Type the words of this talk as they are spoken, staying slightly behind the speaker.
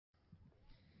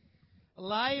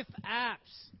Life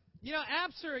apps. You know,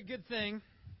 apps are a good thing.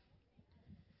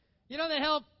 You know, they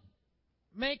help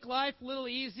make life a little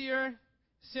easier,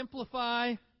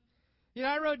 simplify. You know,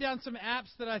 I wrote down some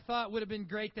apps that I thought would have been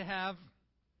great to have.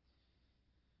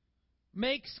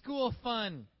 Make school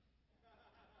fun.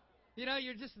 You know,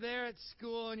 you're just there at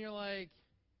school and you're like,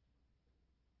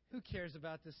 who cares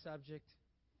about this subject?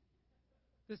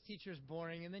 This teacher's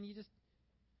boring. And then you just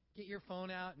get your phone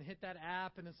out and hit that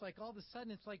app, and it's like all of a sudden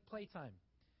it's like playtime.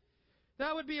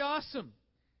 That would be awesome.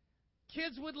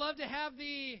 Kids would love to have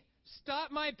the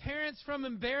Stop My Parents from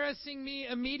Embarrassing Me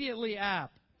Immediately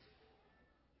app.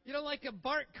 You know, like a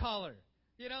bark collar.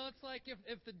 You know, it's like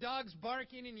if the dog's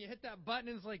barking and you hit that button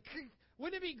and it's like,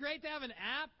 wouldn't it be great to have an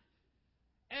app?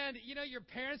 And, you know, your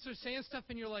parents are saying stuff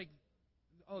and you're like,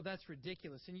 oh, that's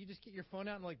ridiculous. And you just get your phone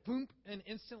out and like, boom, and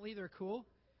instantly they're cool.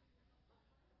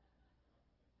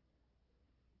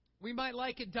 We might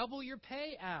like a Double Your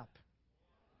Pay app.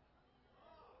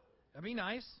 That'd be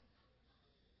nice.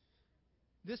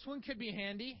 This one could be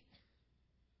handy.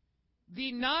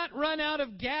 The Not Run Out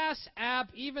of Gas app,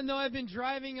 even though I've been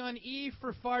driving on E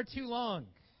for far too long.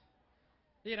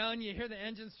 You know, and you hear the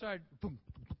engine start, boom,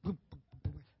 boom, boom,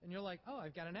 boom, and you're like, oh,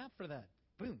 I've got an app for that.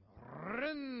 Boom,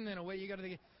 and away you go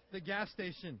to the gas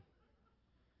station.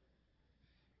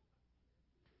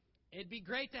 It'd be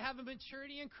great to have a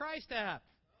Maturity in Christ app.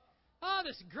 Oh,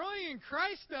 this growing in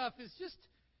Christ stuff is just,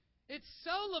 it's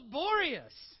so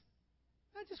laborious.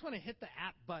 I just want to hit the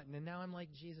app button, and now I'm like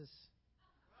Jesus.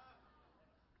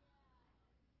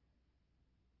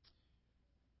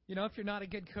 You know, if you're not a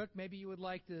good cook, maybe you would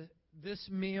like the This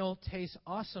Meal Tastes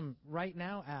Awesome Right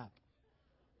Now app.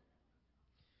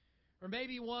 Or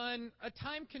maybe a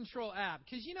time control app.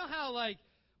 Because you know how, like,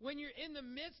 when you're in the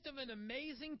midst of an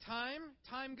amazing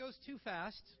time goes too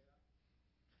fast.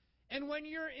 And when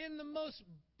you're in the most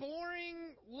boring,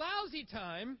 lousy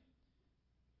time,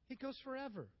 it goes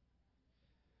forever.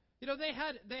 You know, they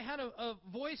had a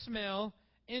voicemail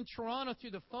in Toronto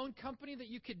through the phone company that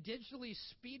you could digitally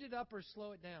speed it up or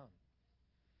slow it down.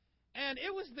 And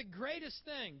it was the greatest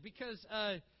thing because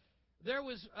there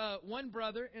was one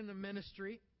brother in the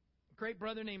ministry, a great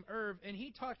brother named Irv, and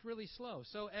he talked really slow.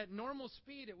 So at normal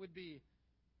speed, it would be,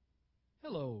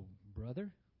 hello, brother.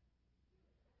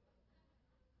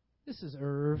 This is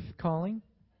Irv calling.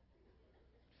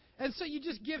 And so you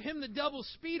just give him the double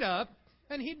speed up,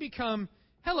 and he'd become,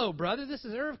 hello, brother, this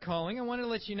is Irv calling. I wanted to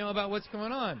let you know about what's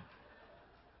going on.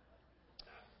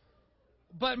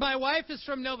 But my wife is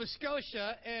from Nova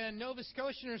Scotia, and Nova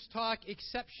Scotians talk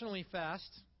exceptionally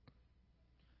fast.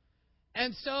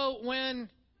 And so when,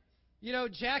 you know,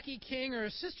 Jackie King or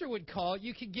a sister would call,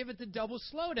 you could give it the double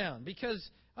slowdown because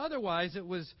otherwise it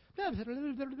was, and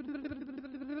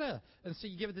so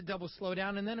you give it the double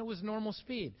slowdown, and then it was normal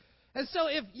speed. And so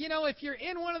if you're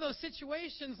in one of those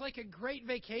situations like a great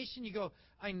vacation, you go,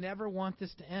 I never want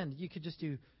this to end. You could just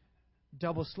do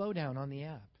double slowdown on the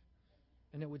app,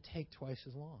 and it would take twice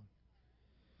as long.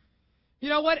 You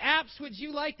know, what apps would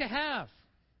you like to have?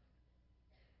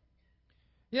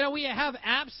 You know, we have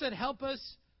apps that help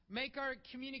us make our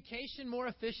communication more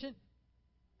efficient.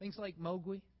 Things like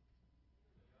Mowgli.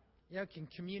 You know, can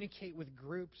communicate with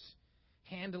groups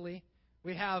handily.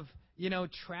 We have, you know,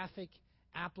 traffic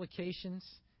applications,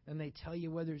 and they tell you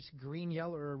whether it's green,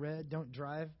 yellow, or red. Don't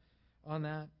drive on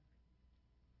that.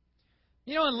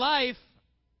 You know, in life,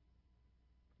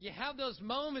 you have those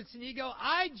moments, and you go,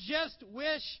 I just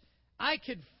wish I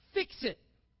could fix it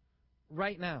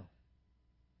right now.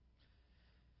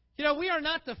 You know, we are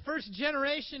not the first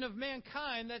generation of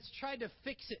mankind that's tried to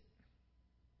fix it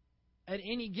at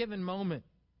any given moment.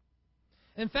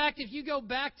 In fact, if you go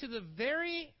back to the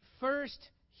very first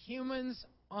humans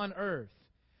on earth,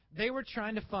 they were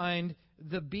trying to find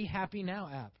the Be Happy Now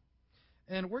app.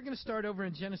 And we're going to start over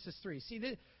in Genesis 3. See,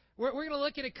 we're going to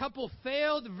look at a couple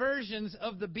failed versions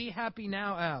of the Be Happy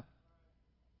Now app.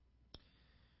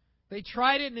 They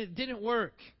tried it and it didn't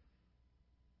work.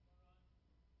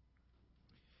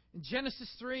 In Genesis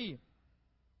 3,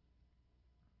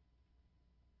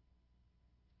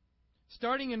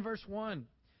 starting in verse 1, it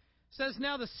says,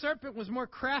 Now the serpent was more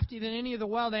crafty than any of the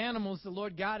wild animals the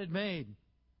Lord God had made.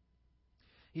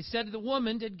 He said to the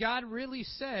woman, Did God really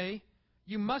say,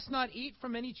 you must not eat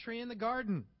from any tree in the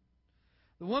garden?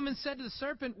 The woman said to the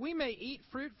serpent, We may eat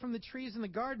fruit from the trees in the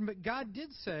garden, but God did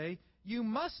say, You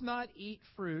must not eat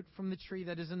fruit from the tree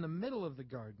that is in the middle of the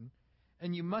garden,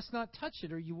 and you must not touch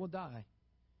it or you will die.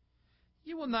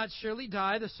 You will not surely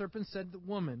die, the serpent said to the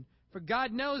woman, for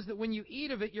God knows that when you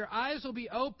eat of it, your eyes will be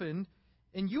opened,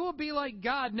 and you will be like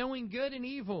God, knowing good and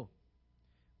evil.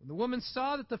 When the woman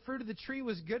saw that the fruit of the tree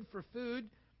was good for food,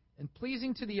 and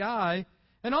pleasing to the eye,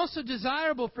 and also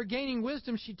desirable for gaining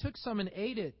wisdom, she took some and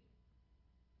ate it.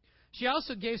 She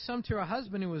also gave some to her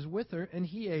husband who was with her, and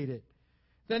he ate it.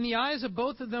 Then the eyes of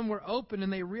both of them were opened,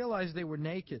 and they realized they were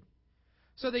naked.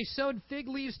 So they sewed fig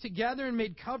leaves together and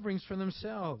made coverings for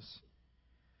themselves.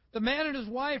 The man and his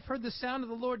wife heard the sound of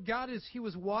the Lord God as he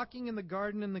was walking in the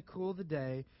garden in the cool of the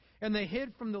day, and they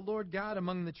hid from the Lord God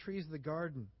among the trees of the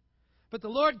garden. But the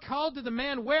Lord called to the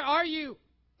man, "Where are you?"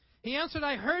 He answered,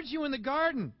 "I heard you in the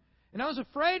garden, and I was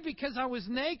afraid because I was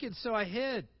naked, so I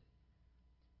hid."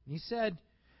 And he said,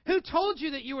 "Who told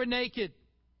you that you were naked?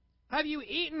 Have you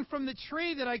eaten from the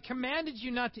tree that I commanded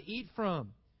you not to eat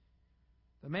from?"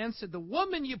 The man said, "The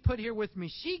woman you put here with me,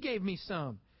 she gave me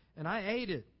some, and I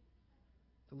ate it."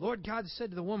 The Lord God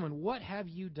said to the woman, "What have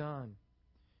you done?"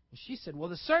 And she said, "Well,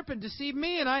 the serpent deceived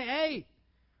me, and I ate."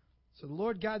 So the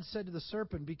Lord God said to the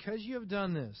serpent, "Because you have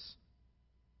done this,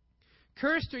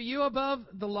 cursed are you above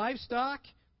the livestock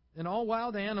and all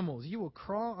wild animals. You will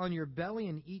crawl on your belly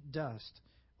and eat dust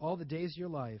all the days of your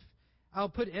life. I will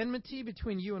put enmity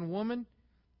between you and woman,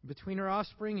 between her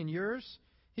offspring and yours.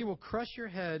 He will crush your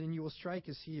head, and you will strike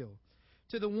his heel."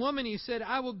 To the woman he said,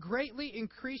 "I will greatly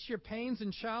increase your pains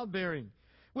in childbearing.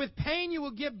 With pain you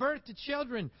will give birth to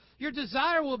children. Your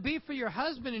desire will be for your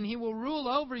husband, and he will rule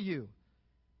over you."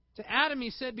 To Adam he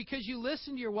said, "Because you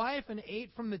listened to your wife and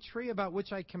ate from the tree about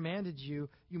which I commanded you,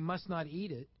 you must not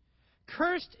eat it.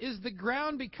 Cursed is the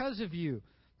ground because of you.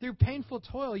 Through painful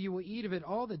toil you will eat of it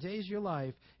all the days of your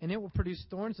life, and it will produce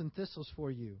thorns and thistles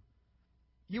for you.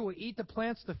 You will eat the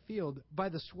plants of the field. By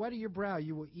the sweat of your brow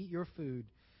you will eat your food,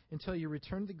 until you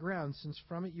return to the ground, since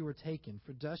from it you were taken.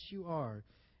 For dust you are,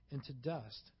 and to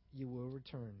dust you will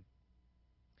return."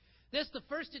 This is the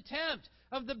first attempt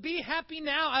of the Be Happy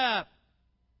Now app.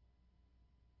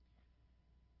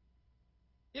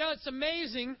 You know, it's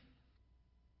amazing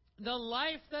the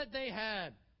life that they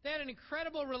had. They had an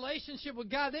incredible relationship with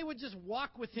God. They would just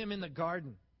walk with Him in the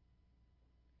garden.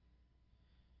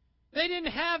 They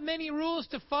didn't have many rules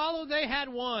to follow. They had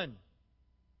one.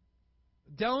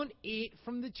 Don't eat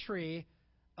from the tree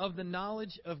of the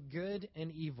knowledge of good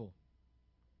and evil.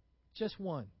 Just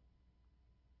one.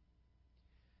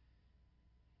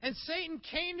 And Satan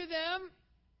came to them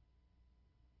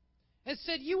and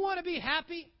said, "You want to be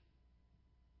happy?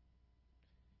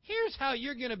 Here's how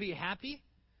you're going to be happy.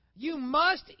 You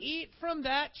must eat from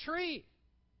that tree."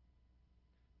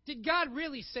 Did God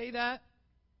really say that?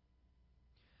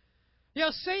 You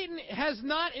know, Satan has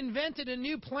not invented a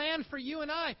new plan for you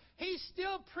and I. He's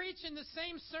still preaching the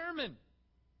same sermon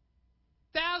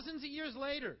thousands of years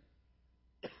later.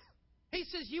 He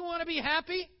says, "You want to be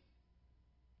happy?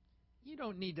 You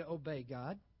don't need to obey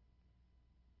God.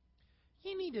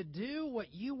 You need to do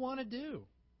what you want to do."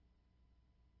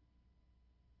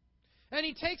 And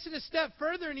he takes it a step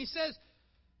further and he says,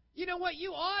 "You know what?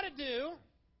 You ought to do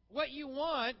what you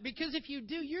want, because if you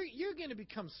do, you're going to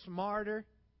become smarter.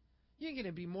 You're going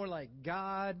to be more like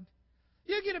God.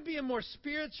 You're going to be a more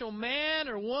spiritual man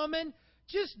or woman.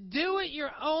 Just do it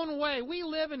your own way." We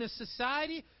live in a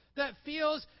society that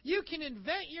feels you can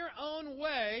invent your own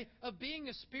way of being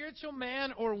a spiritual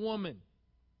man or woman.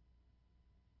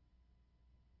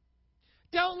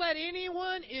 Don't let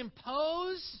anyone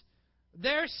impose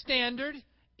their standard,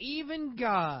 even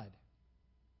God.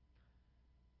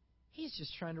 He's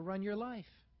just trying to run your life.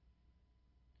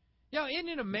 You know, isn't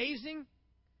it amazing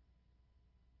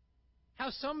how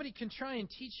somebody can try and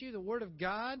teach you the Word of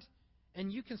God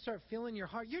and you can start feeling in your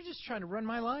heart, "You're just trying to run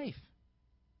my life.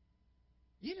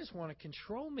 You just want to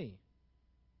control me."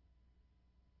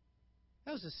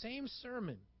 That was the same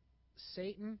sermon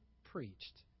Satan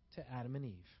preached to Adam and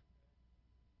Eve.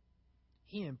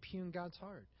 He impugned God's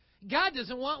heart. God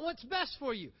doesn't want what's best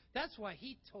for you. That's why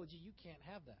He told you you can't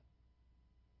have that.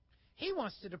 He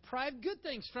wants to deprive good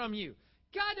things from you.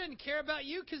 God doesn't care about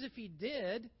you, because if He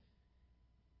did,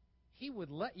 He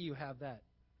would let you have that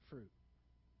fruit.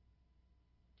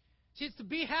 See, it's the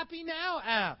Be Happy Now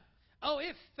app. Oh,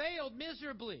 it failed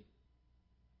miserably.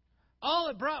 All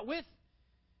it brought with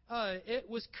it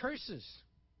was curses.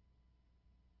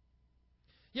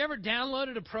 You ever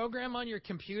downloaded a program on your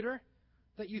computer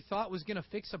that you thought was going to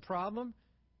fix a problem,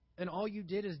 and all you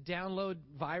did is download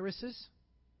viruses?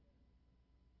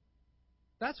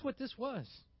 That's what this was.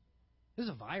 This is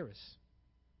a virus.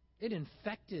 It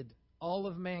infected all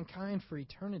of mankind for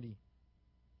eternity.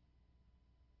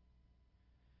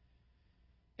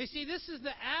 You see, this is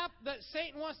the app that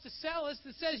Satan wants to sell us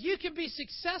that says you can be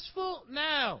successful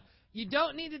now. You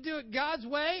don't need to do it God's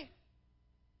way.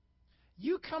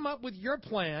 You come up with your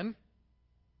plan,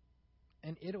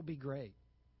 and it'll be great.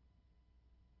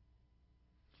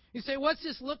 You say, what's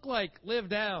this look like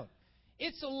lived out?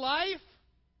 It's a life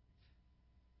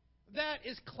that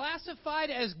is classified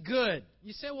as good.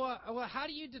 You say, well, how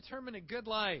do you determine a good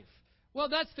life? Well,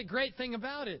 that's the great thing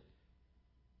about it,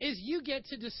 is you get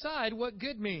to decide what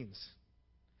good means.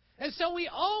 And so we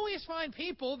always find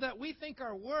people that we think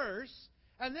are worse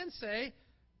and then say,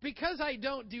 because I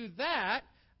don't do that,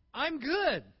 I'm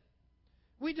good.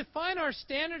 We define our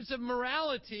standards of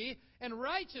morality and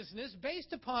righteousness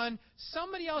based upon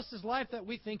somebody else's life that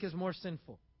we think is more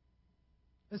sinful.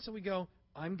 And so we go,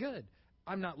 I'm good.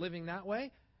 I'm not living that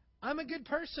way. I'm a good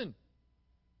person.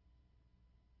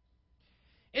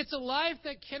 It's a life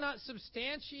that cannot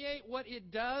substantiate what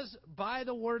it does by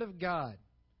the Word of God.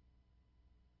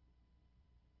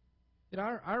 You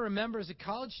know, I remember as a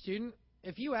college student,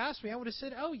 if you asked me, I would have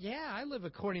said, oh yeah, I live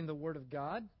according to the Word of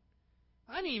God.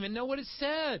 I didn't even know what it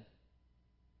said.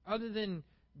 Other than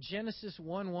Genesis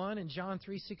 1:1 and John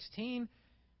 3:16,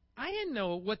 I didn't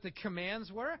know what the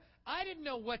commands were. I didn't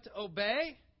know what to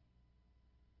obey.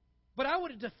 But I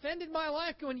would have defended my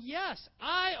life going, yes,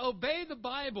 I obey the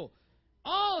Bible.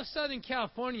 All of Southern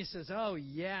California says, oh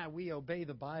yeah, we obey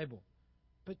the Bible.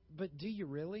 But do you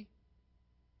really?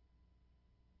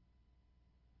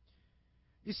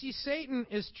 You see, Satan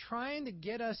is trying to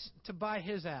get us to buy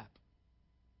his app.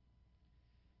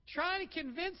 Trying to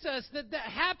convince us that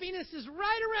happiness is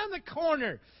right around the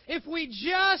corner if we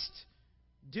just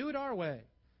do it our way.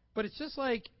 But it's just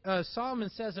like Solomon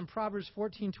says in Proverbs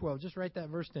 14:12. Just write that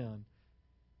verse down.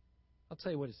 I'll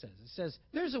tell you what it says. It says,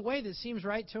 there's a way that seems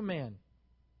right to a man,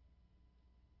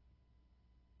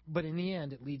 but in the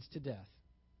end it leads to death.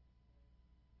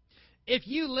 If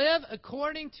you live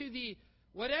according to the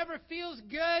whatever feels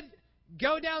good,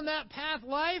 go down that path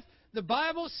life, the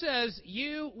Bible says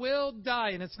you will die.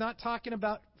 And it's not talking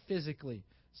about physically.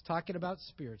 It's talking about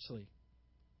spiritually.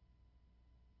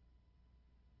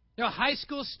 You know, high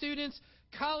school students,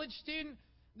 college student,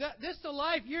 this is the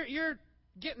life you're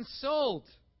getting sold.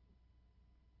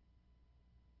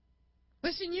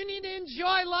 Listen, you need to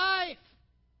enjoy life.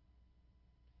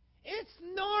 It's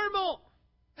normal.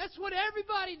 That's what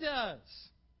everybody does.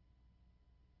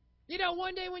 You know,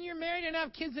 one day when you're married and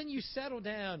have kids, then you settle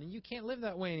down and you can't live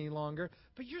that way any longer.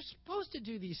 But you're supposed to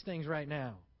do these things right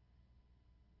now.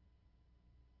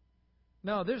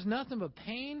 No, there's nothing but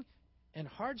pain and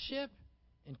hardship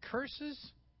and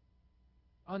curses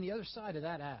on the other side of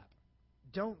that app.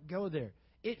 Don't go there.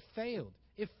 It failed.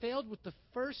 It failed with the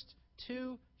first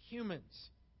two humans.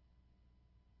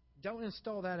 Don't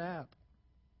install that app.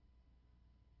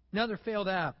 Another failed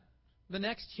app. The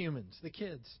next humans, the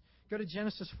kids. Go to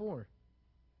Genesis 4.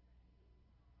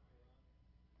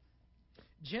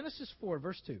 Genesis 4,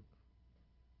 verse 2.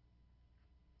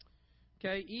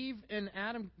 Okay, Eve and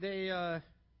Adam, they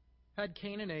had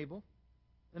Cain and Abel.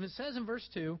 And it says in verse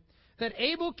 2 that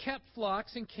Abel kept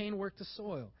flocks and Cain worked the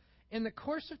soil. In the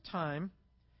course of time,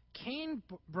 Cain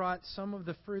brought some of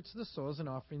the fruits of the soil as an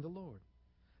offering to the Lord.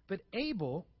 But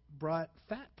Abel brought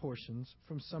fat portions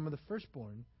from some of the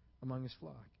firstborn among his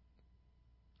flock.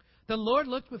 The Lord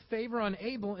looked with favor on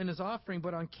Abel and his offering,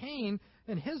 but on Cain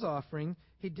and his offering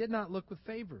he did not look with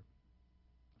favor.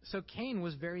 So Cain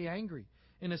was very angry,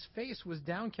 and his face was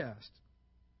downcast.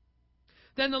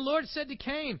 Then the Lord said to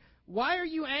Cain, "Why are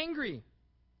you angry?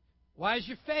 Why is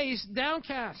your face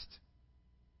downcast?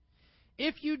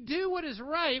 If you do what is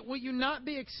right, will you not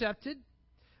be accepted?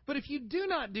 But if you do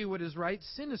not do what is right,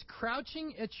 sin is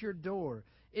crouching at your door.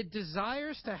 It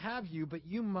desires to have you, but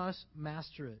you must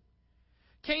master it."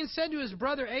 Cain said to his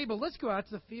brother Abel, "Let's go out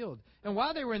to the field." And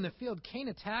while they were in the field, Cain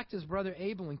attacked his brother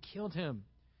Abel and killed him.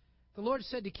 The Lord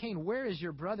said to Cain, "Where is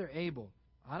your brother Abel?"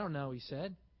 "I don't know," he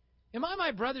said. "Am I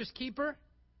my brother's keeper?"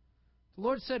 The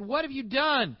Lord said, "What have you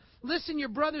done? Listen, your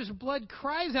brother's blood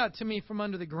cries out to me from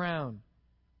under the ground.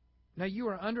 Now you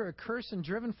are under a curse and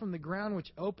driven from the ground,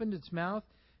 which opened its mouth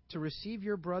to receive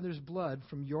your brother's blood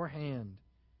from your hand.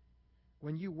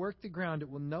 When you work the ground, it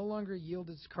will no longer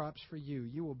yield its crops for you.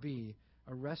 You will be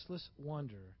a restless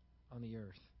wanderer on the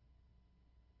earth."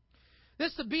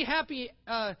 This is the Be Happy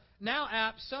Now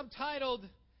app, subtitled,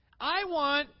 "I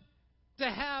want to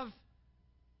have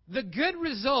the good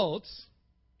results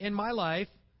in my life,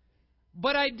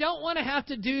 but I don't want to have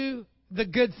to do the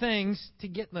good things to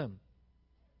get them."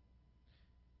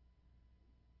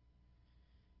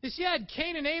 You see, I had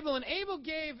Cain and Abel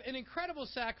gave an incredible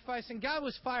sacrifice, and God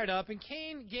was fired up, and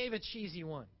Cain gave a cheesy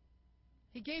one.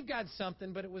 He gave God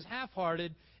something, but it was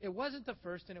half-hearted. It wasn't the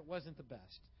first, and it wasn't the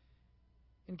best.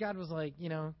 And God was like,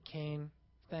 "Cain,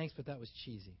 thanks, but that was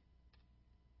cheesy."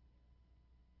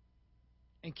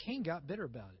 And Cain got bitter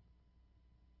about it.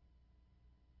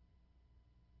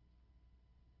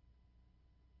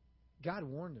 God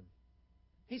warned him.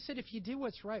 He said, if you do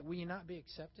what's right, will you not be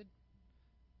accepted?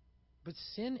 But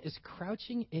sin is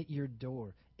crouching at your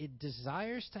door. It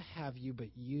desires to have you, but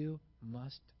you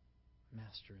must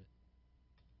master it.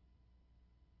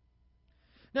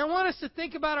 Now, I want us to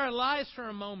think about our lives for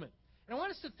a moment. And I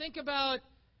want us to think about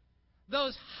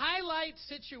those highlight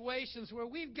situations where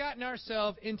we've gotten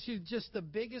ourselves into just the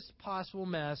biggest possible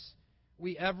mess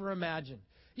we ever imagined.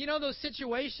 You know, those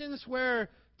situations where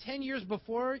 10 years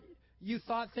before you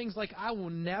thought things like, I will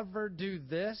never do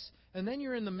this, and then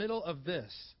you're in the middle of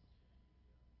this.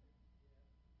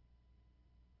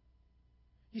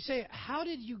 You say, how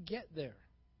did you get there?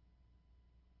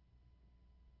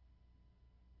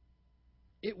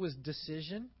 It was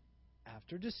decision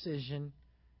after decision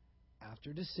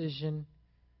after decision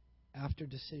after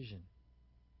decision.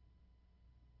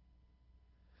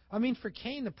 I mean, for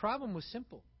Cain, the problem was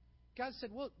simple. God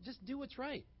said, well, just do what's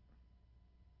right.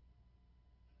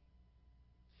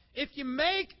 If you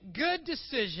make good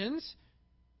decisions,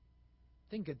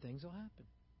 then good things will happen.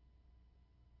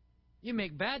 You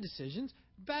make bad decisions,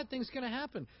 bad things are going to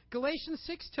happen. Galatians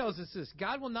 6 tells us this.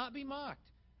 God will not be mocked.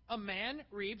 A man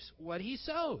reaps what he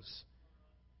sows.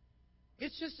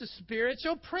 It's just a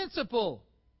spiritual principle.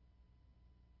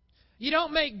 You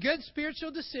don't make good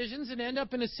spiritual decisions and end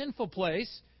up in a sinful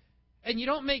place. And you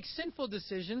don't make sinful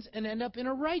decisions and end up in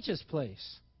a righteous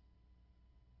place.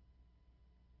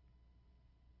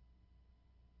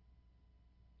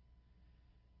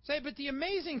 Say, but the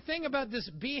amazing thing about this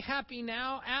Be Happy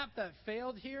Now app that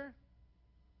failed here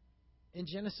in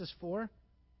Genesis 4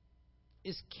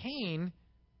 is Cain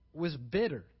was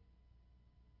bitter.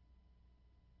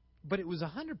 But it was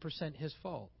 100% his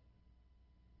fault.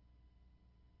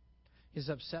 He's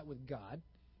upset with God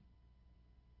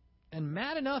and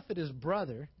mad enough at his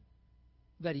brother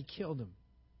that he killed him.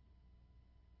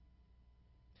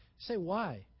 Say,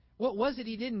 why? What was it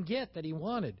he didn't get that he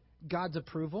wanted? God's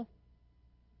approval?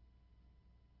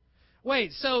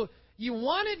 Wait, so you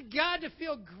wanted God to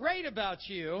feel great about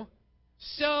you,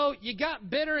 so you got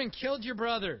bitter and killed your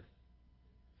brother.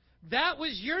 That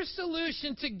was your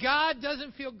solution to God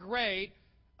doesn't feel great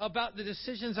about the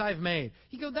decisions I've made.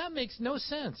 You go, that makes no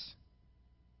sense.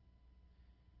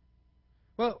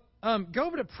 Well, go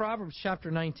over to Proverbs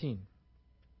chapter 19.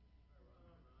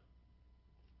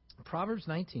 Proverbs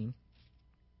 19.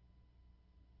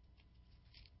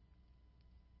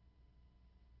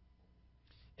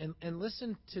 And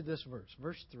listen to this verse,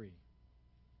 verse 3.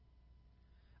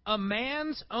 A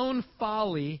man's own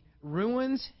folly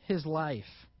ruins his life,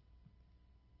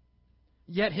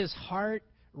 yet his heart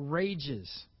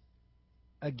rages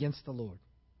against the Lord.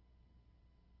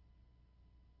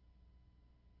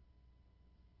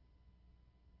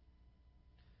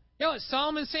 You know what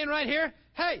Solomon's saying right here?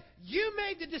 Hey, you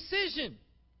made the decision.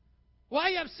 Why are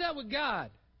you upset with God?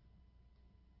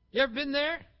 You ever been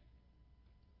there?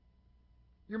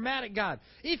 You're mad at God.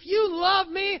 If you love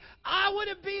me, I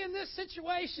wouldn't be in this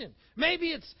situation. Maybe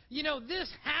it's, this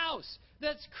house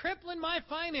that's crippling my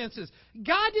finances.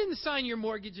 God didn't sign your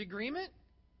mortgage agreement.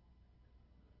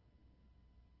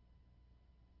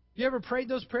 You ever prayed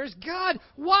those prayers? God,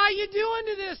 why are you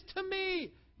doing this to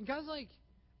me? And God's like,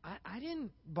 I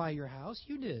didn't buy your house.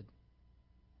 You did.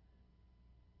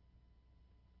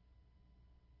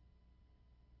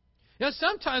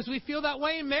 Sometimes we feel that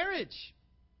way in marriage.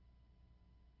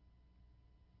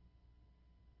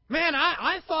 Man,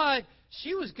 I thought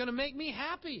she was going to make me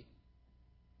happy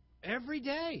every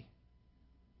day.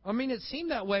 I mean, it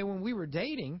seemed that way when we were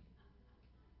dating.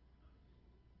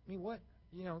 I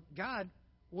mean, God,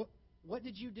 what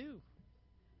did you do?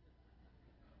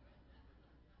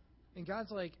 And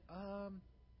God's like,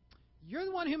 you're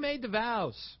the one who made the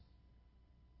vows.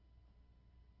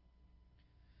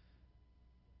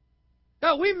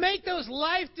 No, we make those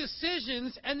life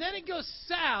decisions, and then it goes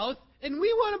south, and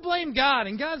we want to blame God.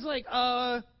 And God's like,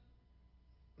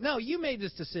 no, you made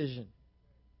this decision.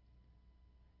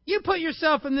 You put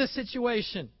yourself in this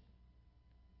situation.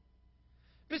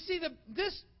 But see,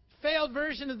 this failed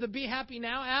version of the Be Happy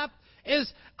Now app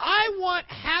is, I want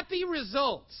happy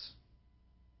results,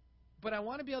 but I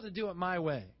want to be able to do it my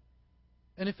way.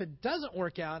 And if it doesn't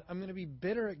work out, I'm going to be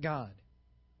bitter at God.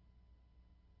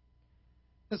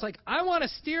 It's like, I want to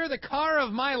steer the car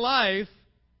of my life,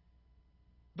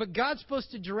 but God's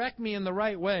supposed to direct me in the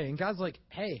right way. And God's like,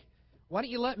 hey, why don't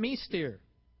you let me steer?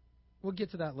 We'll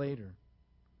get to that later.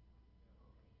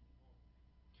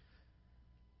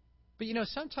 But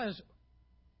sometimes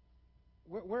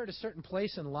we're at a certain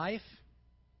place in life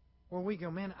where we go,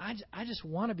 man, I just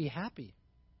want to be happy.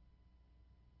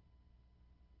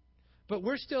 But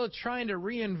we're still trying to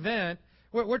reinvent.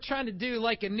 We're trying to do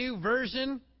like a new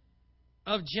version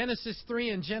of Genesis 3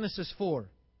 and Genesis 4.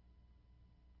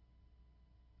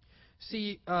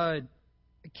 See,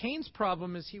 Cain's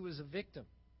problem is he was a victim.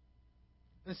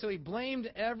 And so he blamed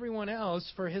everyone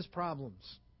else for his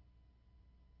problems.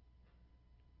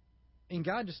 And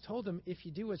God just told him, if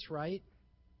you do what's right,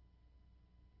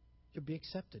 you'll be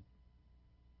accepted.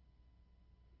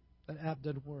 That app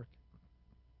doesn't work.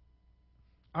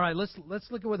 All right, let's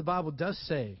look at what the Bible does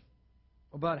say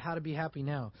about how to be happy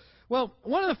now. Well,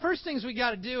 one of the first things we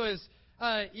got to do is,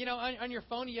 on your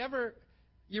phone,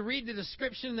 you read the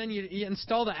description, then you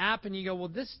install the app, and you go, well,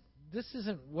 this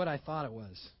isn't what I thought it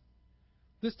was.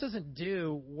 This doesn't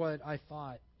do what I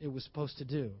thought it was supposed to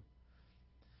do.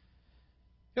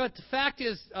 The fact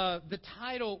is, the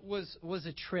title was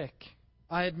a trick.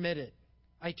 I admit it.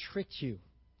 I tricked you.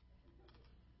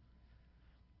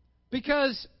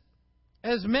 Because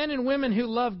as men and women who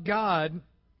love God,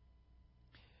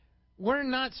 we're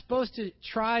not supposed to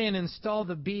try and install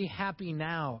the Be Happy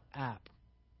Now app.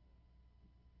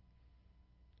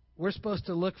 We're supposed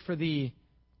to look for the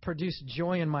Produce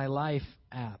Joy in My Life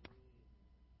app.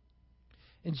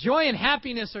 And joy and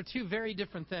happiness are two very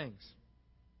different things.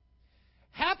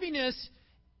 Happiness,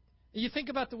 you think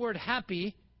about the word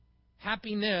happy,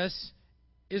 happiness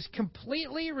is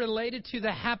completely related to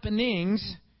the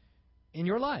happenings in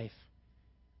your life.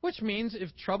 Which means if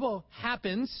trouble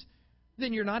happens,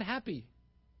 then you're not happy.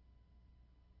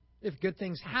 If good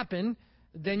things happen,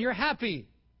 then you're happy.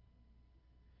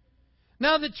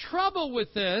 Now, the trouble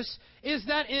with this is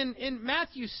that in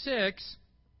Matthew 6,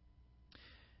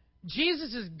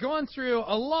 Jesus is going through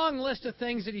a long list of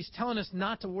things that he's telling us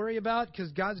not to worry about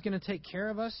because God's going to take care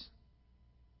of us.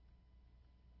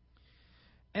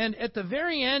 And at the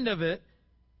very end of it,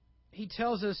 he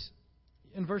tells us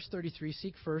in verse 33,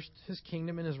 seek first his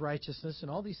kingdom and his righteousness,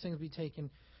 and all these things will be taken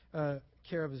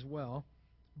care of as well.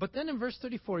 But then in verse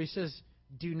 34, he says,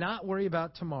 do not worry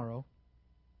about tomorrow.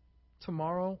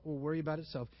 Tomorrow will worry about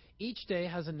itself. Each day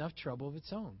has enough trouble of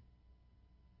its own.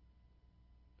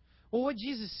 Well, what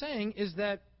Jesus is saying is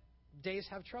that days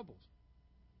have troubles.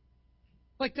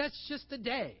 Like, that's just a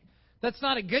day. That's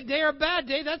not a good day or a bad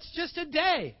day. That's just a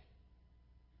day.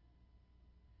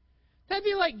 That'd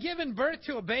be like giving birth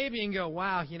to a baby and go,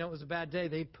 wow, it was a bad day.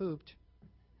 They pooped.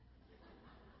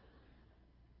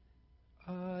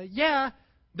 Yeah,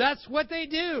 that's what they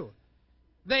do.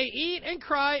 They eat and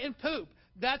cry and poop.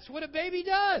 That's what a baby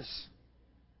does.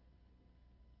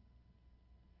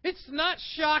 It's not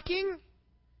shocking.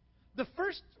 The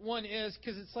first one is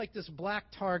because it's like this black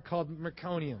tar called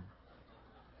meconium.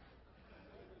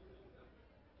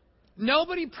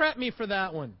 Nobody prepped me for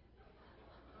that one.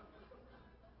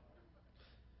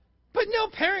 But no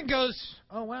parent goes,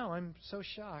 oh, wow, I'm so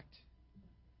shocked.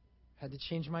 Had to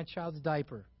change my child's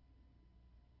diaper.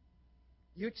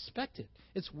 You expect it.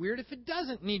 It's weird if it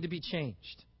doesn't need to be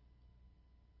changed.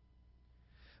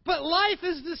 But life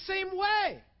is the same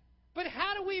way. But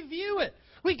how do we view it?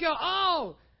 We go,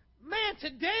 oh, man,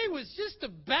 today was just a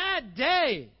bad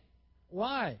day.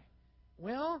 Why?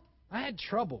 Well, I had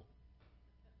trouble.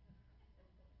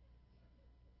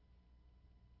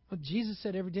 Well, Jesus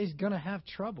said every day is going to have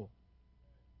trouble.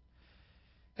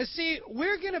 And see,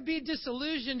 we're going to be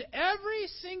disillusioned every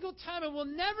single time, and we'll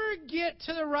never get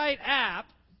to the right app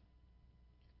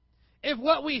if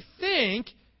what we think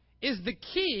is the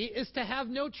key is to have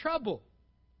no trouble.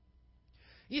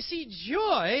 You see,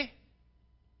 joy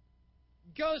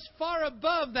goes far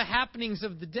above the happenings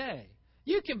of the day.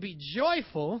 You can be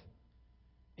joyful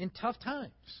in tough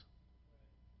times.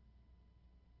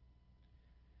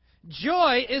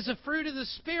 Joy is a fruit of the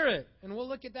Spirit, and we'll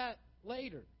look at that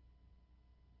later.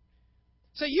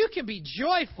 So you can be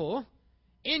joyful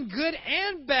in good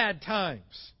and bad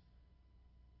times.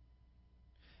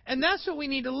 And that's what we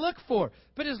need to look for.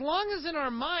 But as long as in our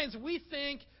minds we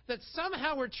think that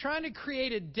somehow we're trying to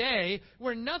create a day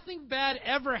where nothing bad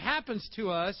ever happens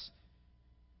to us,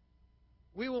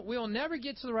 we will never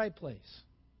get to the right place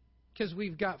because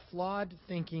we've got flawed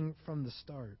thinking from the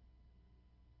start.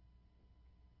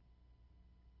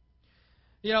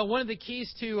 One of the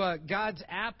keys to God's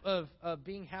app of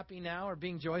being happy now or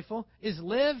being joyful is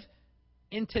live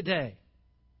in today.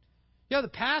 The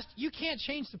past, you can't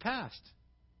change the past.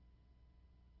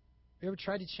 You ever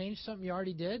tried to change something you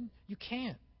already did? You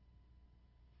can't.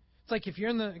 It's like if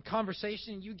you're in the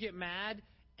conversation and you get mad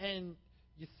and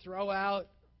you throw out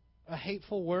a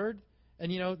hateful word,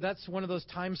 and that's one of those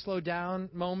time slow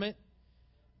down moment,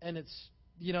 and it's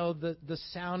the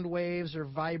sound waves are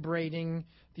vibrating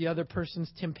the other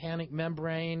person's tympanic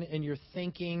membrane, and you're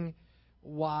thinking,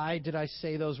 why did I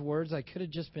say those words? I could have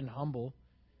just been humble,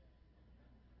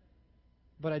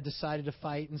 but I decided to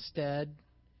fight instead.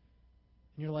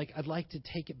 And you're like, I'd like to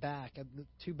take it back.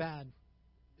 Too bad.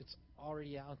 It's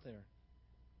already out there.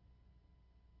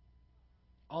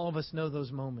 All of us know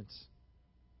those moments.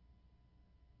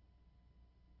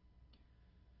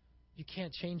 You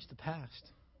can't change the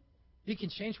past. You can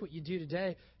change what you do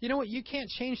today. You know what? You can't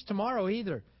change tomorrow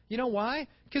either. You know why?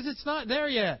 Because it's not there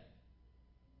yet.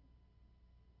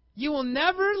 You will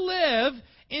never live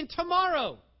in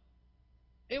tomorrow.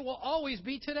 It will always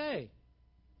be today.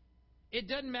 It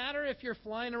doesn't matter if you're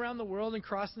flying around the world and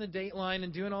crossing the date line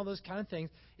and doing all those kind of things.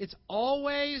 It's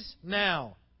always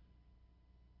now.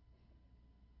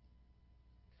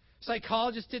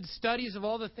 Psychologists did studies of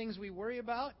all the things we worry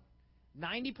about.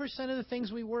 90% of the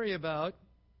things we worry about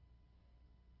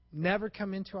never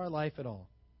come into our life at all.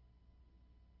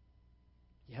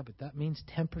 Yeah, but that means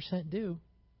 10% do.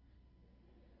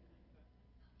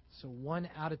 So 1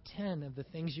 out of 10 of the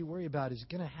things you worry about is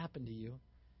going to happen to you.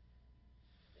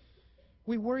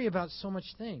 We worry about so much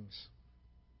things.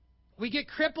 We get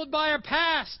crippled by our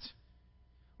past.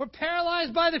 We're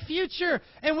paralyzed by the future.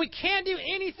 And we can't do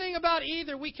anything about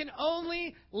either. We can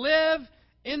only live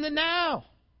in the now.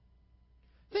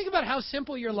 Think about how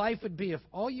simple your life would be if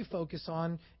all you focus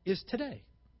on is today.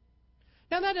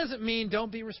 Now, that doesn't mean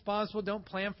don't be responsible, don't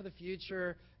plan for the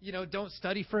future, don't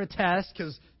study for a test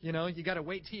because, you got to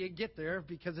wait till you get there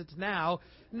because it's now.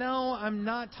 No, I'm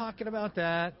not talking about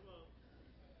that.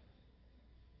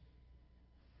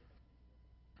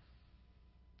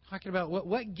 Talking about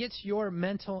what gets your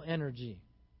mental energy,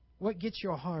 what gets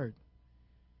your heart.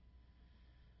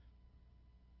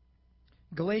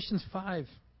 Galatians 5.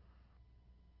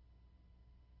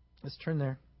 Let's turn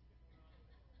there.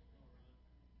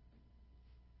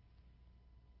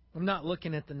 I'm not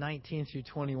looking at the 19 through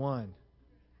 21. I'm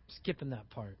skipping that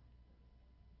part.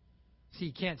 See,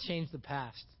 you can't change the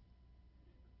past.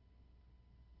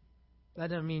 That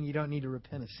doesn't mean you don't need to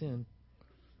repent of sin.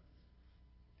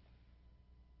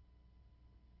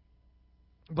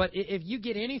 But if you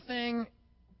get anything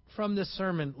from this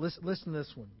sermon, listen to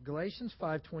this one. Galatians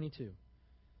 5:22.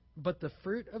 But the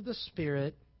fruit of the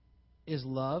Spirit is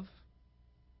love,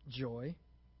 joy,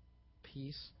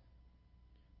 peace,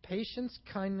 patience,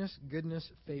 kindness, goodness,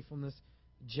 faithfulness,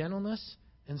 gentleness,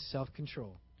 and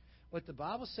self-control. What the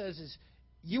Bible says is,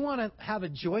 you want to have a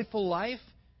joyful life?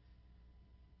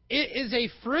 It is a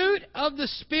fruit of the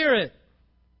Spirit.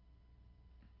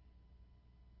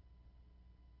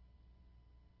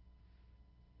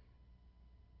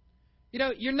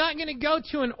 You're not going to go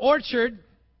to an orchard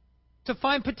to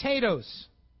find potatoes.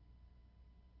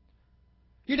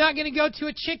 You're not going to go to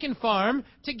a chicken farm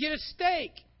to get a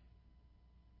steak.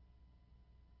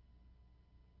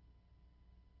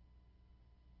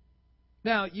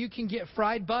 Now, you can get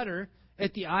fried butter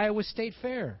at the Iowa State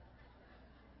Fair.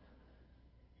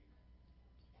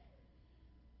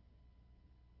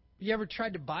 You ever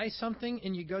tried to buy something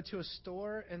and you go to a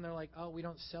store and they're like, oh, we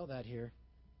don't sell that here?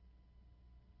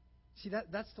 See,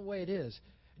 that's the way it is.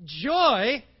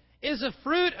 Joy is a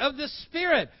fruit of the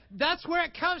Spirit. That's where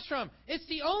it comes from. It's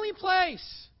the only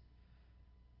place.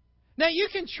 Now, you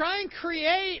can try and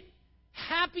create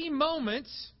happy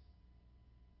moments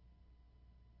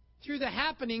through the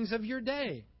happenings of your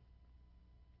day.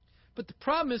 But the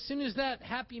problem is, as soon as that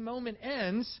happy moment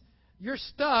ends, you're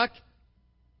stuck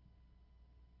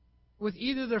with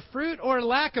either the fruit or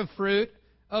lack of fruit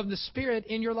of the Spirit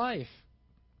in your life.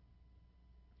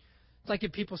 It's like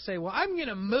if people say, well, I'm going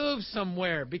to move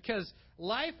somewhere because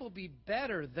life will be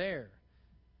better there.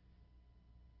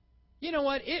 You know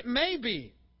what? It may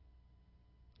be.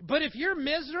 But if you're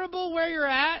miserable where you're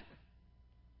at,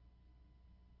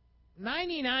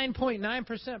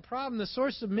 99.9% problem, the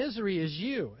source of misery is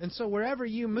you. And so wherever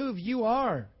you move, you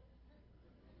are.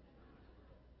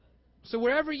 So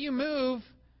wherever you move,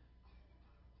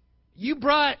 you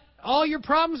brought all your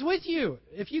problems with you.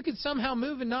 If you could somehow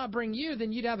move and not bring you,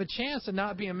 then you'd have a chance of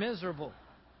not being miserable.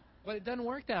 But it doesn't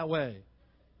work that way.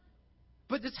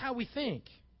 But that's how we think.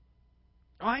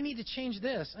 Oh, I need to change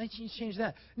this. I need to change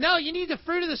that. No, you need the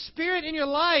fruit of the Spirit in your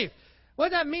life. What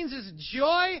that means is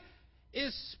joy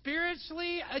is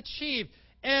spiritually achieved.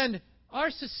 And our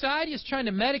society is trying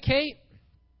to medicate.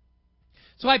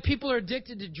 That's why people are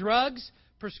addicted to drugs,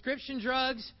 prescription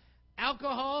drugs,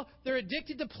 alcohol. They're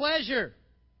addicted to pleasure.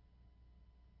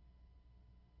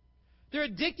 They're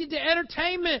addicted to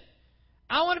entertainment.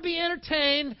 I want to be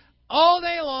entertained all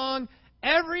day long,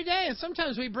 every day. And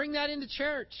sometimes we bring that into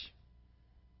church.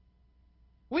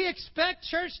 We expect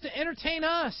church to entertain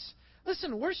us.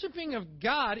 Listen, worshiping of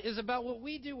God is about what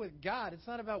we do with God. It's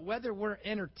not about whether we're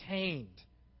entertained.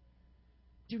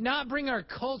 Do not bring our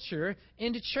culture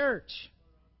into church.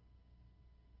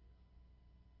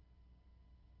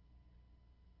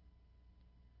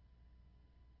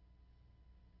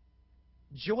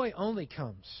 joy only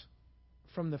comes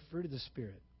from the fruit of the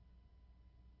Spirit.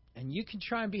 And you can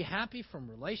try and be happy from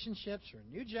relationships or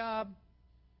a new job,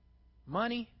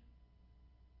 money,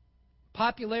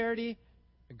 popularity,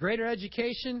 a greater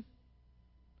education.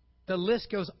 The list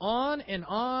goes on and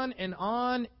on and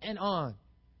on and on.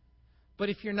 But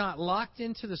if you're not locked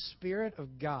into the Spirit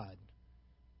of God,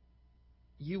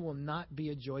 you will not be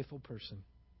a joyful person.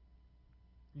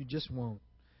 You just won't.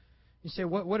 You say,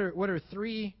 what are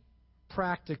three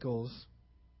practicals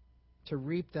to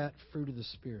reap that fruit of the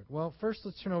Spirit? Well, first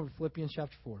let's turn over to Philippians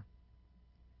chapter 4.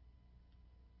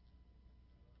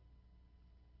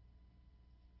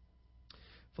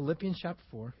 Philippians chapter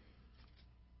 4.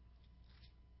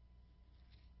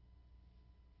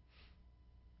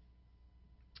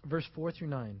 Verse 4 through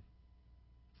 9.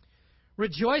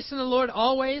 Rejoice in the Lord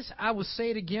always. I will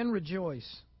say it again, rejoice.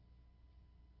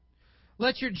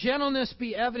 Let your gentleness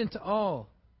be evident to all.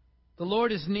 The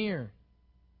Lord is near.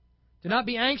 Do not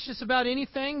be anxious about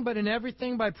anything, but in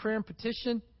everything by prayer and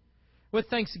petition, with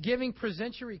thanksgiving,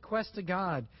 present your request to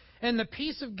God. And the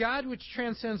peace of God, which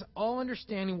transcends all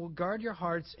understanding, will guard your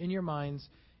hearts and your minds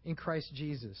in Christ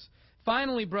Jesus.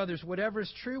 Finally, brothers, whatever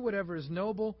is true, whatever is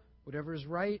noble, whatever is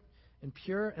right and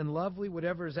pure and lovely,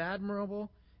 whatever is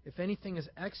admirable, if anything is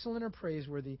excellent or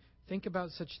praiseworthy, think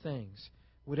about such things.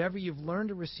 Whatever you've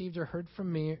learned or received or heard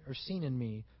from me or seen in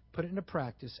me, put it into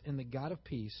practice, and the God of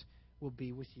peace will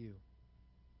be with you.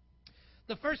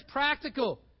 The first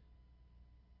practical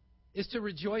is to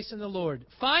rejoice in the Lord.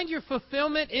 Find your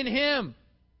fulfillment in Him.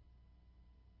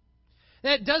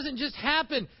 That doesn't just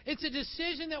happen. It's a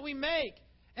decision that we make,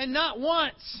 and not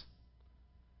once.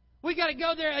 We got to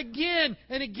go there again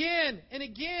and again and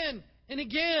again and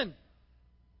again.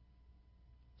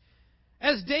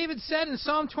 As David said in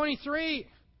Psalm 23,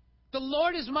 the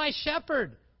Lord is my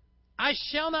shepherd. I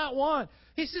shall not want.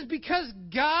 He says, because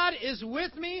God is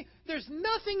with me, there's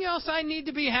nothing else I need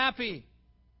to be happy.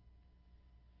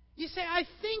 You say, I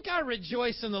think I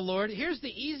rejoice in the Lord. Here's the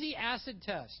easy acid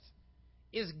test.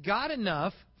 Is God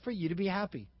enough for you to be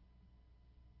happy?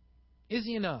 Is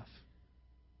He enough?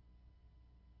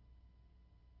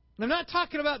 I'm not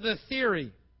talking about the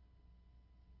theory.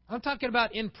 I'm talking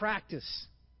about in practice.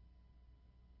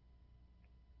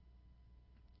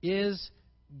 Is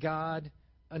God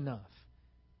enough?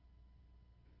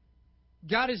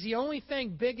 God is the only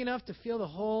thing big enough to fill the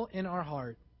hole in our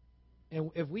heart. And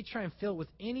if we try and fill it with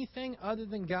anything other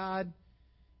than God,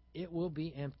 it will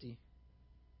be empty.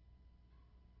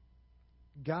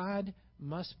 God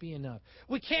must be enough.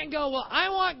 We can't go, well, I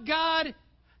want God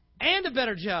and a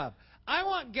better job. I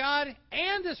want God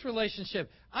and this relationship.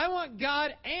 I want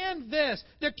God and this.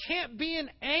 There can't be an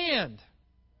and.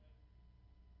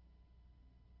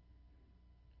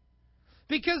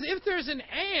 Because if there's an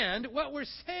and, what we're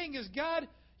saying is, God,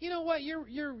 you know what?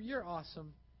 You're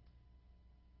awesome.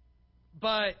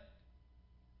 But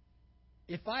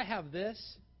if I have this,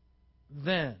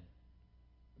 then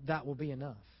that will be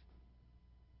enough.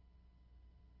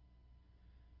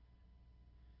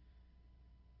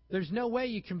 There's no way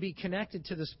you can be connected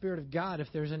to the Spirit of God if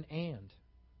there's an and.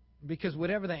 Because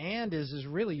whatever the and is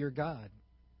really your God.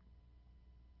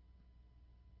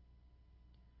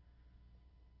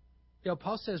 You know,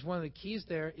 Paul says one of the keys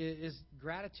there is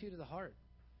gratitude of the heart.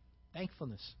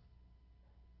 Thankfulness.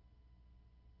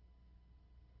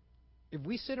 If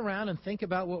we sit around and think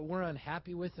about what we're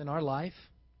unhappy with in our life,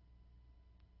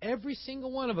 every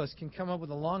single one of us can come up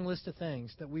with a long list of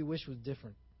things that we wish was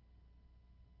different.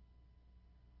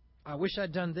 I wish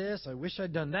I'd done this. I wish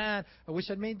I'd done that. I wish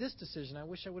I'd made this decision. I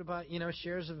wish I would have bought,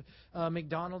 shares of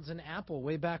McDonald's and Apple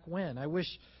way back when. I wish,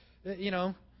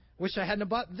 wish I hadn't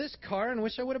bought this car and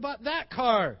wish I would have bought that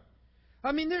car.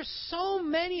 I mean, there's so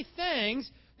many things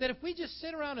that if we just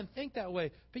sit around and think that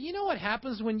way. But you know what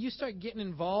happens when you start getting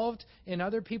involved in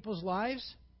other people's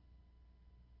lives?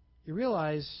 You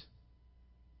realize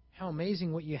how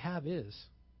amazing what you have is.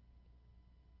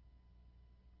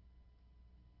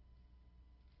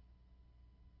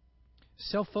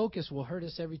 Self-focus will hurt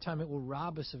us every time. It will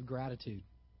rob us of gratitude.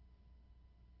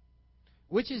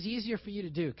 Which is easier for you to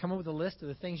do? Come up with a list of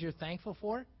the things you're thankful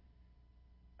for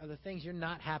or the things you're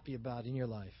not happy about in your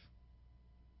life?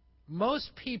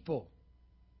 Most people,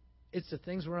 it's the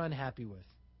things we're unhappy with.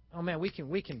 Oh, man, we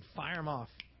can fire them off.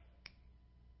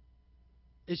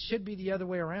 It should be the other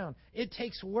way around. It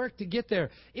takes work to get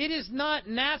there. It is not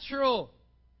natural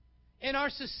in our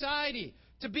society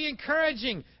to be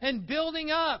encouraging and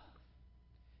building up.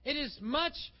 It is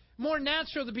much more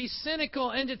natural to be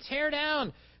cynical and to tear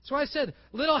down. That's why I said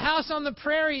Little House on the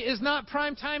Prairie is not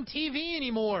primetime TV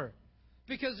anymore.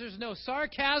 Because there's no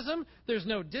sarcasm, there's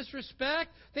no disrespect,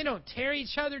 they don't tear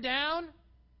each other down.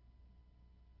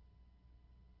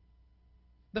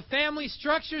 The family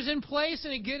structure's in place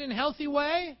in a good and healthy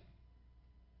way?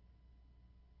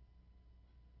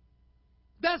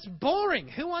 That's boring.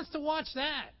 Who wants to watch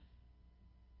that?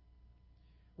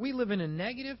 We live in a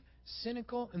negative,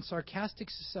 cynical, and sarcastic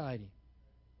society.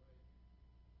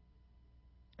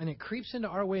 And it creeps into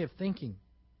our way of thinking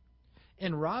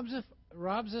and robs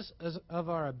us of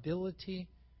our ability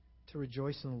to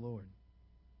rejoice in the Lord.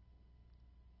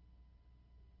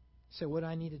 So what do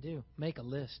I need to do? Make a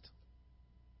list.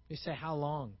 You say, how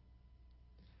long?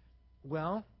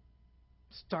 Well,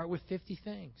 start with 50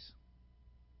 things.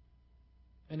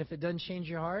 And if it doesn't change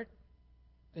your heart,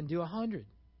 then do 100.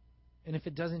 And if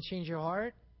it doesn't change your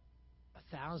heart,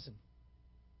 1,000.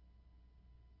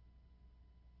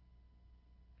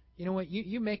 You know what?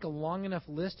 You make a long enough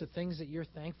list of things that you're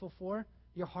thankful for,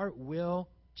 your heart will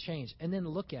change. And then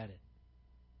look at it.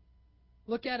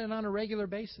 Look at it on a regular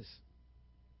basis.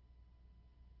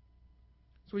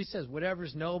 That's what he says. Whatever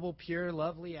is noble, pure,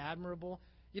 lovely, admirable.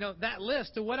 You know, that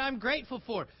list of what I'm grateful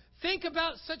for. Think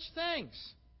about such things.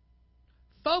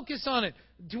 Focus on it.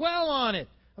 Dwell on it.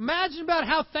 Imagine about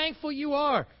how thankful you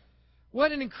are.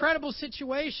 What an incredible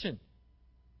situation.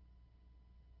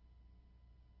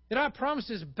 And I promise,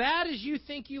 as bad as you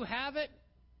think you have it,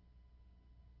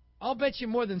 I'll bet you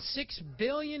more than 6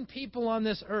 billion people on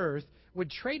this earth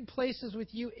would trade places with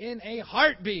you in a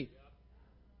heartbeat.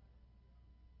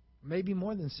 Maybe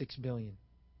more than 6 billion.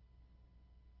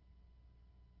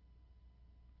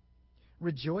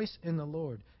 Rejoice in the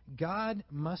Lord. God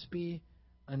must be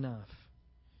enough.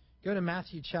 Go to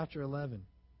Matthew chapter 11.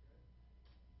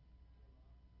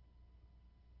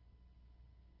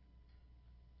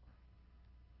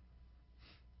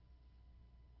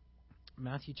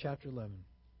 Matthew chapter 11.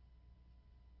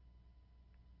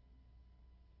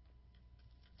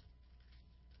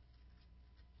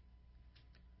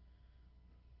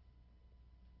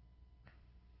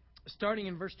 Starting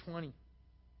in verse 20.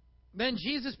 Then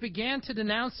Jesus began to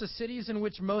denounce the cities in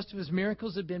which most of his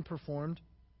miracles had been performed,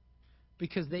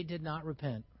 because they did not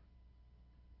repent.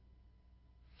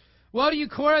 Woe to you,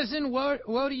 Chorazin!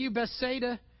 Woe to you,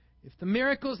 Bethsaida! If the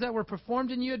miracles that were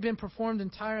performed in you had been performed in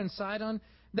Tyre and Sidon,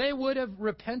 they would have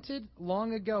repented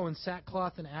long ago in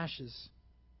sackcloth and ashes.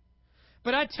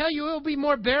 But I tell you, it will be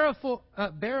more bearable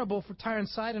for Tyre and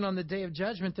Sidon on the day of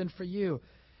judgment than for you.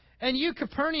 And you,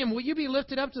 Capernaum, will you be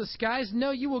lifted up to the skies? No,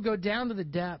 you will go down to the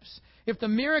depths. If the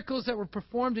miracles that were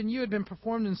performed in you had been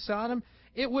performed in Sodom,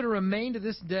 it would have remained to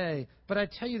this day. But I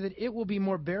tell you that it will be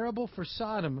more bearable for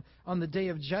Sodom on the day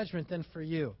of judgment than for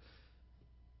you.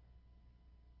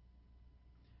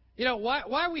 You know, why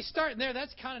are we starting there?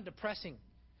 That's kind of depressing.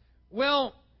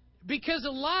 Well, because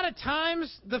a lot of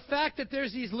times the fact that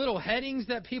there's these little headings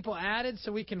that people added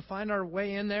so we can find our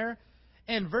way in there,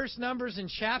 and verse numbers and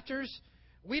chapters,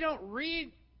 we don't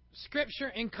read Scripture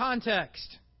in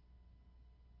context.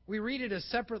 We read it as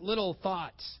separate little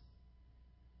thoughts.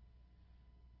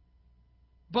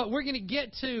 But we're going to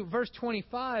get to verse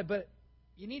 25, but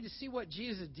you need to see what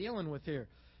Jesus is dealing with here.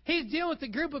 He's dealing with a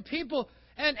group of people,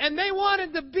 and they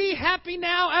wanted the Be Happy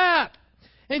Now app.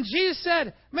 And Jesus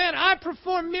said, man, I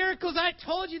performed miracles. I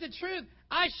told you the truth.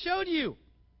 I showed you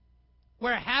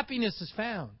where happiness is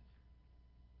found.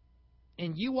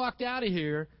 And you walked out of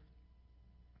here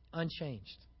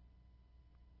unchanged.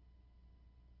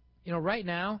 You know, right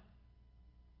now,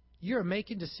 you're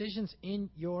making decisions in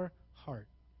your heart.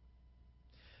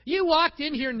 You walked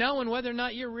in here knowing whether or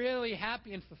not you're really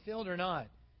happy and fulfilled or not.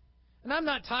 And I'm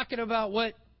not talking about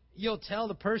what you'll tell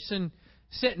the person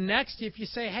sitting next to you if you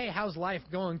say, hey, how's life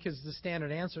going? Because the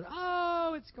standard answer,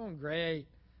 oh, it's going great.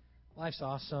 Life's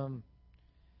awesome.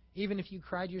 Even if you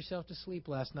cried yourself to sleep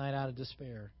last night out of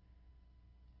despair.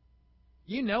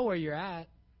 You know where you're at.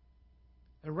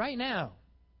 And right now,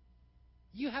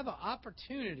 you have an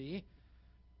opportunity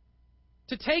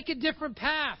to take a different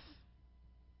path.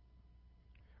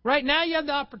 Right now, you have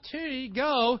the opportunity to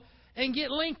go and get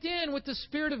linked in with the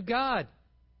Spirit of God.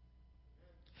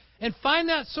 And find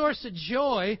that source of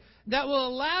joy that will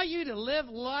allow you to live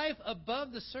life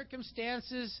above the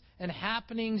circumstances and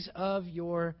happenings of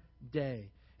your day.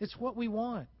 It's what we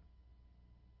want.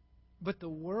 But the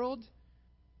world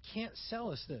can't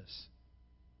sell us this.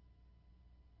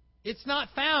 It's not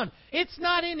found. It's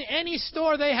not in any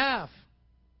store they have.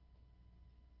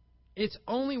 It's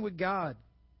only with God.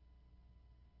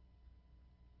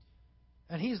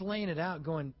 And He's laying it out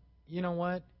going, you know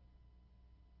what?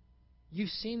 You've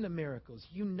seen the miracles.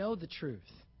 You know the truth.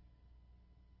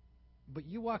 But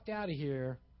you walked out of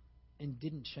here and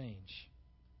didn't change.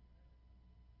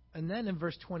 And then in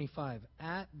verse 25,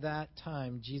 at that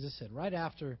time, Jesus said, right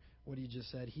after what He just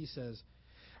said, He says,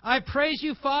 I praise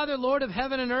you, Father, Lord of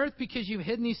heaven and earth, because you've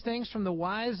hidden these things from the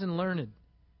wise and learned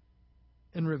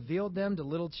and revealed them to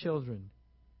little children.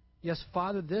 Yes,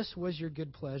 Father, this was your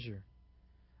good pleasure.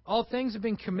 All things have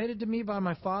been committed to me by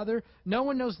my Father. No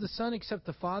one knows the Son except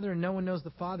the Father, and no one knows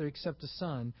the Father except the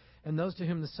Son, and those to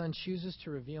whom the Son chooses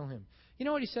to reveal him. You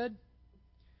know what he said?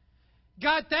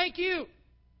 God, thank you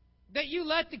that you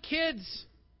let the kids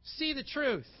see the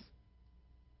truth.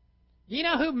 You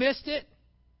know who missed it?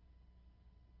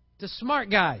 The smart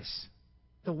guys,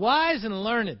 the wise and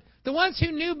learned, the ones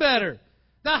who knew better,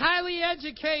 the highly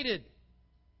educated,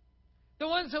 the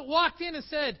ones that walked in and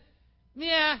said,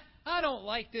 yeah, I don't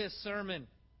like this sermon.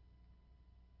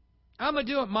 I'm going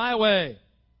to do it my way.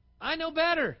 I know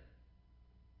better.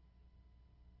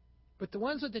 But the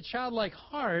ones with the childlike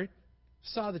heart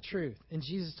saw the truth. And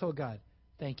Jesus told God,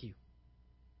 thank you.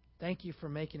 Thank you for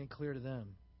making it clear to them.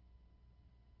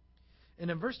 And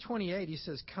in verse 28, he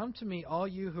says, come to me, all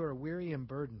you who are weary and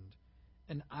burdened,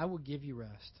 and I will give you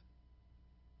rest.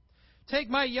 Take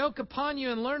my yoke upon you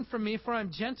and learn from me, for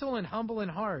I'm gentle and humble in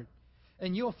heart,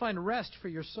 and you will find rest for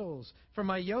your souls. For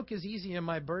my yoke is easy and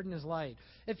my burden is light.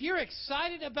 If you're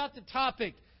excited about the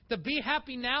topic, the Be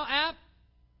Happy Now app,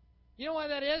 you know why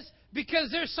that is?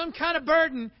 Because there's some kind of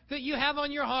burden that you have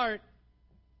on your heart.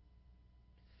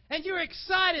 And you're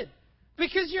excited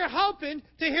because you're hoping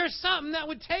to hear something that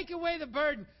would take away the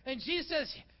burden. And Jesus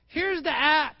says, here's the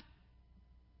app.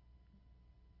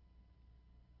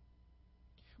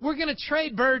 We're going to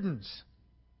trade burdens.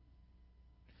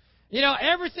 You know,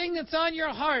 everything that's on your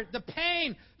heart, the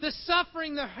pain, the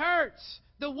suffering, the hurts,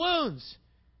 the wounds,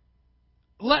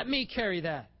 let me carry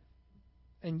that.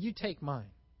 And you take mine.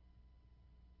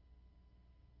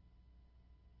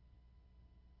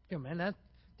 Yo, man,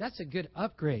 that's a good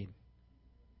upgrade.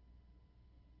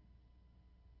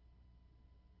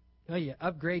 You know, you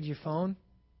upgrade your phone.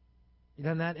 You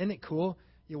done that? Isn't it cool?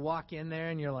 You walk in there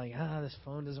and you're like, this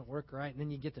phone doesn't work right. And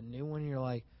then you get the new one and you're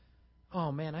like,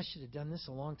 oh, man, I should have done this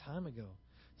a long time ago.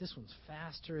 This one's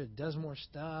faster. It does more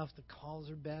stuff. The calls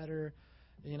are better.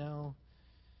 You know.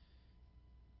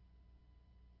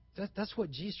 That's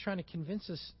what Jesus is trying to convince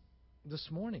us this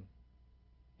morning.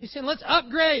 He's saying, let's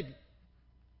upgrade.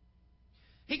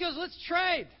 He goes, let's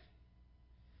trade.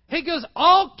 He goes,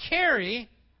 I'll carry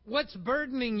what's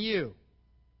burdening you.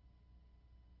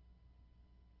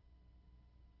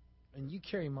 And you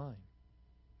carry mine.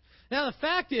 Now, the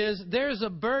fact is, there's a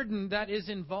burden that is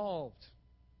involved.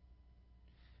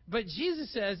 But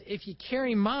Jesus says, if you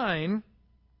carry mine,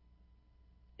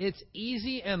 it's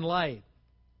easy and light.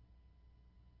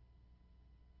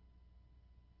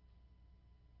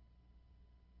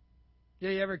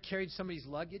 Yeah, you ever carried somebody's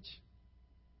luggage?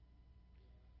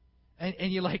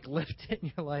 And you like lift it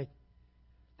and you're like,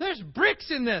 there's bricks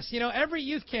in this. You know, every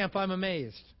youth camp I'm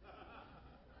amazed.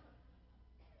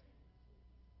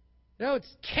 You know,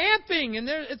 it's camping and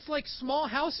it's like small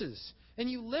houses. And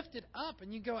you lift it up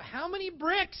and you go, how many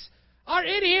bricks are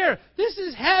in here? This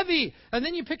is heavy. And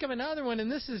then you pick up another one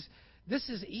and this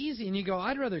is easy. And you go,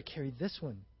 I'd rather carry this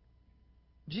one.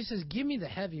 Jesus says, give me the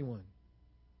heavy one.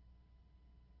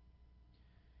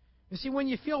 You see, when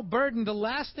you feel burdened, the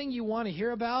last thing you want to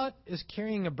hear about is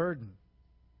carrying a burden.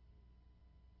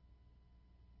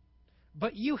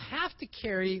 But you have to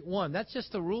carry one. That's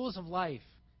just the rules of life.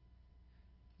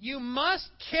 You must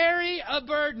carry a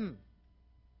burden.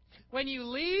 When you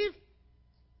leave,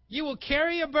 you will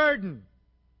carry a burden.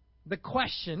 The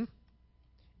question,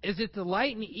 is it the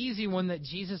light and easy one that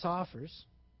Jesus offers?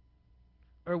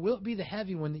 Or will it be the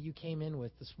heavy one that you came in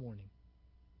with this morning?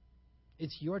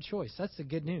 It's your choice. That's the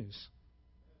good news.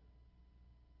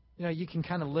 You know, you can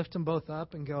kind of lift them both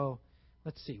up and go,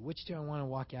 let's see, which do I want to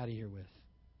walk out of here with?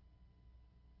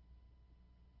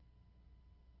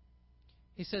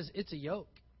 He says, it's a yoke.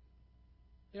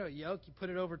 You know, a yoke, you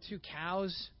put it over two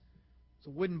cows. It's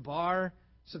a wooden bar,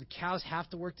 so the cows have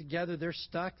to work together. They're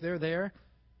stuck. They're there.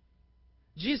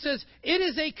 Jesus says, it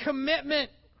is a commitment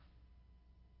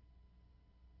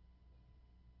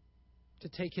to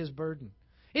take his burden.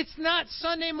 It's not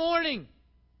Sunday morning.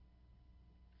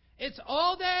 It's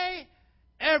all day,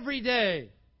 every day.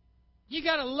 You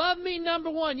got to love me, number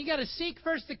one. You got to seek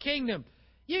first the kingdom.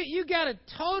 You got to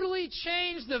totally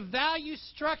change the value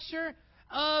structure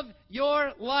of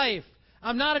your life.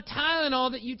 I'm not a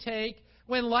Tylenol that you take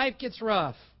when life gets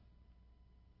rough.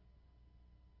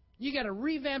 You got to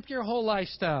revamp your whole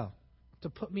lifestyle to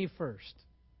put me first.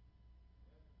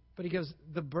 But he goes,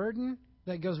 the burden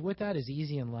that goes with that is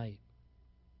easy and light.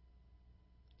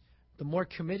 The more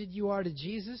committed you are to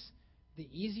Jesus, the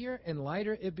easier and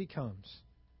lighter it becomes.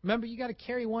 Remember, you got to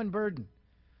carry one burden.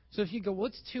 So if you go, well,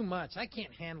 it's too much. I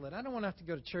can't handle it. I don't want to have to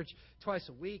go to church twice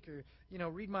a week or,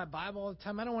 read my Bible all the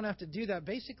time. I don't want to have to do that.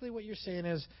 Basically what you're saying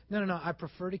is, no, I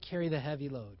prefer to carry the heavy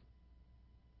load.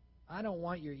 I don't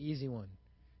want your easy one.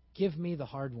 Give me the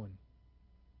hard one.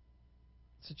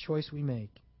 It's a choice we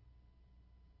make.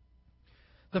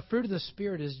 The fruit of the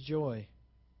Spirit is joy.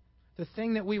 The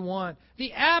thing that we want.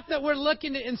 The app that we're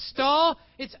looking to install,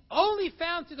 it's only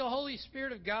found through the Holy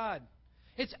Spirit of God.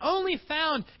 It's only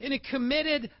found in a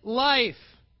committed life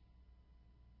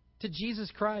to Jesus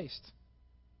Christ.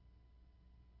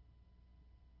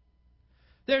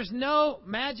 There's no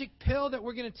magic pill that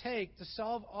we're going to take to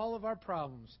solve all of our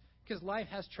problems, because life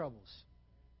has troubles.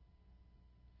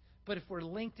 But if we're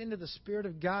linked into the Spirit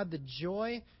of God, the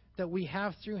joy that we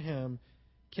have through Him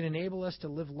can enable us to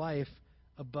live life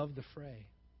above the fray.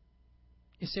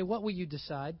 You say, what will you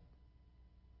decide?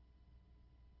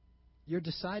 You're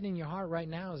deciding in your heart right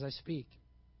now as I speak.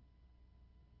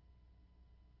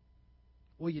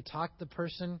 Will you talk to the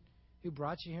person who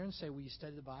brought you here and say, will you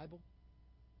study the Bible?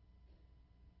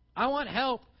 I want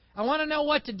help. I want to know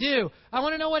what to do. I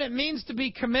want to know what it means to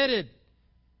be committed.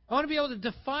 I want to be able to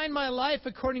define my life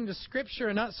according to Scripture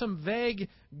and not some vague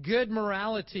good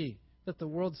morality that the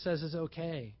world says is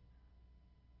okay.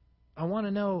 I want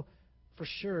to know for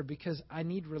sure because I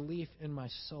need relief in my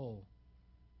soul.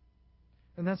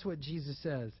 And that's what Jesus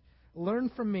says.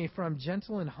 Learn from me, for I'm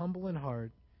gentle and humble in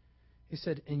heart. He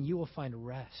said, and you will find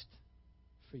rest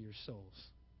for your souls.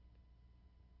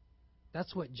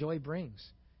 That's what joy brings.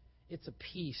 It's a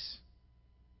peace.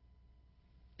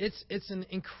 It's an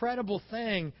incredible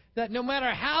thing that no matter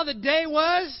how the day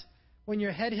was, when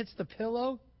your head hits the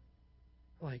pillow,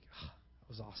 like, oh, that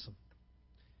was awesome.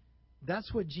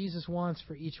 That's what Jesus wants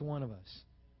for each one of us.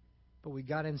 But we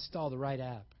got to install the right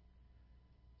app.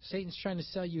 Satan's trying to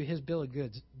sell you his bill of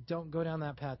goods. Don't go down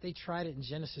that path. They tried it in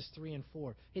Genesis 3 and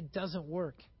 4. It doesn't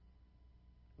work.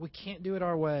 We can't do it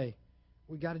our way.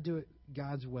 We got to do it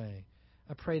God's way.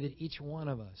 I pray that each one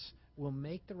of us will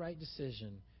make the right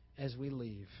decision as we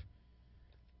leave,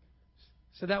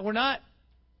 so that we're not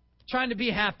trying to be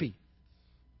happy,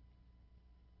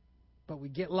 but we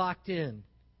get locked in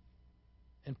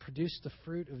and produce the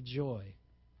fruit of joy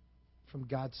from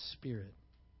God's Spirit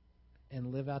and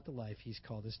live out the life He's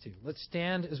called us to. Let's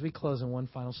stand as we close in one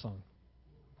final song.